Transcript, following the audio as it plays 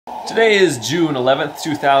Today is June 11th,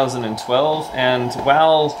 2012, and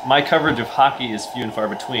while my coverage of hockey is few and far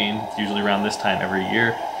between, it's usually around this time every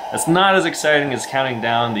year, it's not as exciting as counting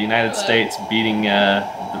down the United States beating the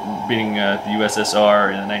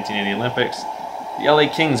USSR in the 1980 Olympics. The LA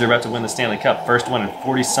Kings are about to win the Stanley Cup, first one in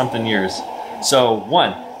 40-something years. So,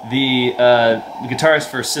 the guitarist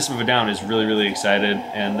for System of a Down is really excited,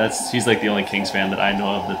 and he's like the only Kings fan that I know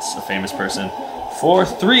of that's a famous person. 4,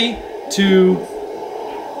 3, 2...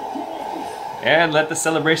 And let the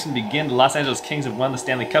celebration begin. The Los Angeles Kings have won the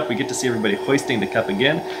Stanley Cup. We get to see everybody hoisting the cup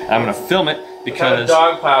again. I'm going to film it because... a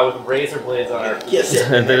dog pile with razor blades on it.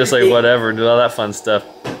 They're just like, whatever, do all that fun stuff.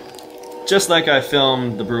 Just like I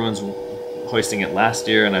filmed the Bruins hoisting it last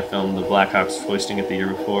year, and I filmed the Blackhawks hoisting it the year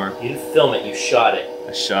before. You didn't film it, you shot it.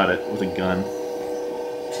 I shot it with a gun.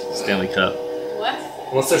 Stanley Cup. What?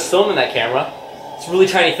 Unless there's film in that camera. It's a really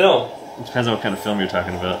tiny film. It depends on what kind of film you're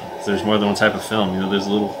talking about. So there's more than one type of film. You know, there's a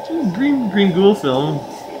little green ghoul film.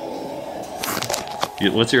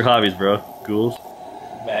 What's your hobbies, bro? Ghouls?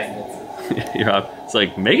 Magnets. Your hobby? It's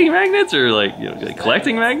like making magnets or like, you know, like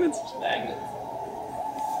collecting magnets? Magnets.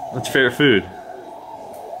 What's your favorite food?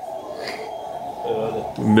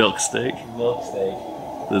 Milk steak. Milk steak.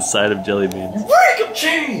 The side of jelly beans. Break of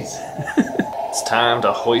cheese! It's time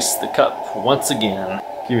to hoist the cup once again.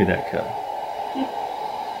 Give me that cup.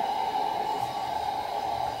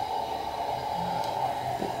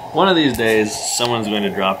 One of these days, someone's going to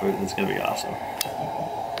drop it and it's going to be awesome.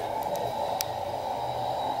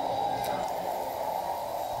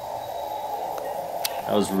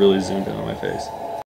 That was really zoomed in on my face.